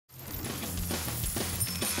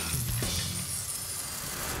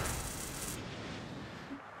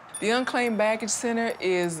The Unclaimed Baggage Center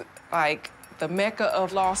is like the mecca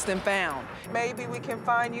of lost and found. Maybe we can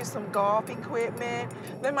find you some golf equipment.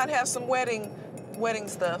 They might have some wedding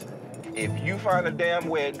stuff. If you find a damn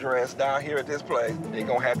wedding dress down here at this place, they're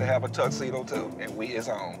gonna have a tuxedo too, and we is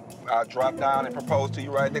on. I'll drop down and propose to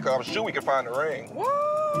you right there, because I'm sure we can find the ring.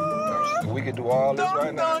 What? We can do all this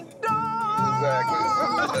right now. Dun,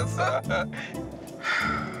 dun. Exactly.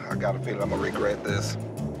 I got a feeling I'm gonna regret this.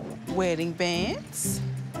 Wedding bands.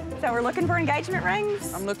 So we're looking for engagement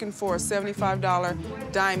rings? I'm looking for a $75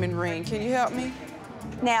 diamond ring. Can you help me?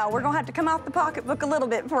 Now, we're gonna have to come off the pocketbook a little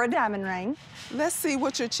bit for a diamond ring. Let's see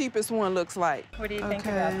what your cheapest one looks like. What do you think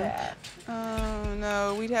about that? Oh,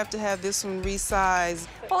 no, we'd have to have this one resized.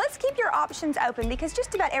 Well, let's keep your options open because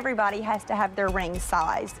just about everybody has to have their ring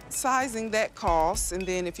sized. Sizing, that costs, and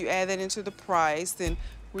then if you add that into the price, then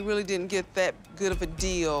we really didn't get that good of a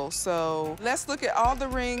deal. So let's look at all the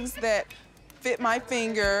rings that fit my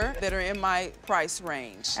finger that are in my price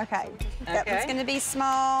range. Okay. That one's gonna be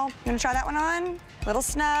small. You wanna try that one on? Little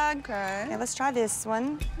snug. Okay. Okay, let's try this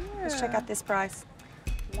one. Yeah. Let's check out this price.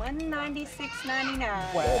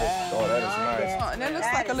 $196.99. Wow. Oh, that is nice. Oh, and that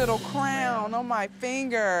looks like a little crown on my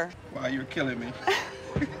finger. Wow, you're killing me.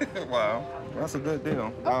 Wow, that's a good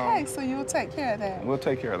deal. Okay, so you'll take care of that. We'll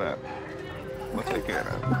take care of that. We'll take care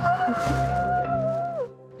of that.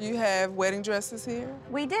 You have wedding dresses here?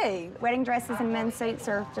 We do. Wedding dresses and men's suits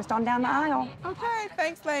are just on down the aisle. Okay,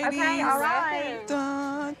 thanks, ladies. Okay, all right.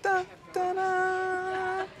 Dun, dun, dun,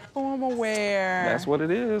 dun. Formal wear. That's what it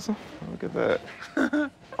is. Look at that.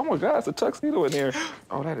 Oh my God, it's a tuxedo in here.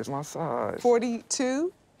 Oh, that is my size.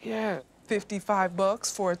 42? Yeah.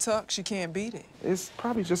 $55 for a tux. You can't beat it. It's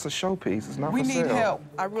probably just a showpiece. It's not We for need sale. help.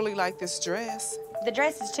 I really like this dress. The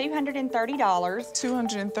dress is $230.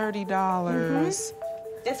 $230.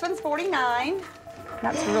 This one's $49.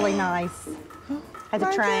 That's really nice. Has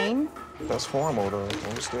a train. That's formal, though.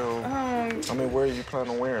 I'm still... I mean, where are you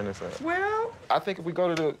planning on wearing this at? Well... I think if we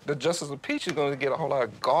go to the Justice of Peach, you're going to get a whole lot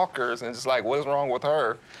of gawkers and just like, what is wrong with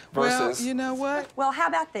her? Versus... Well, you know what? Well, how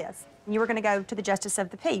about this? You were going to go to the Justice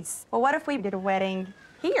of the Peace. Well, what if we did a wedding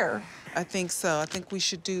here? I think so. I think we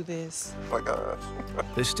should do this. Oh my God.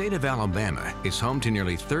 The state of Alabama is home to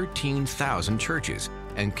nearly 13,000 churches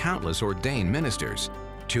and countless ordained ministers,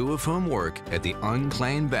 2 of whom work at the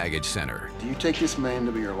Unclaimed Baggage Center. Do you take this man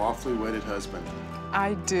to be your lawfully wedded husband?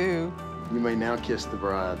 I do. You may now kiss the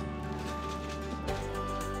bride.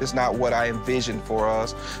 It's not what I envisioned for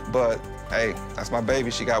us, but hey, that's my baby.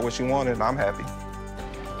 She got what she wanted, and I'm happy.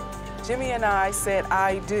 Jimmy and I said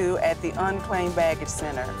I do at the Unclaimed Baggage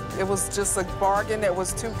Center. It was just a bargain that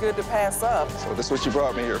was too good to pass up. So this is what you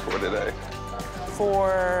brought me here for today.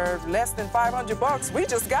 For less than $500, we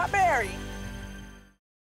just got married.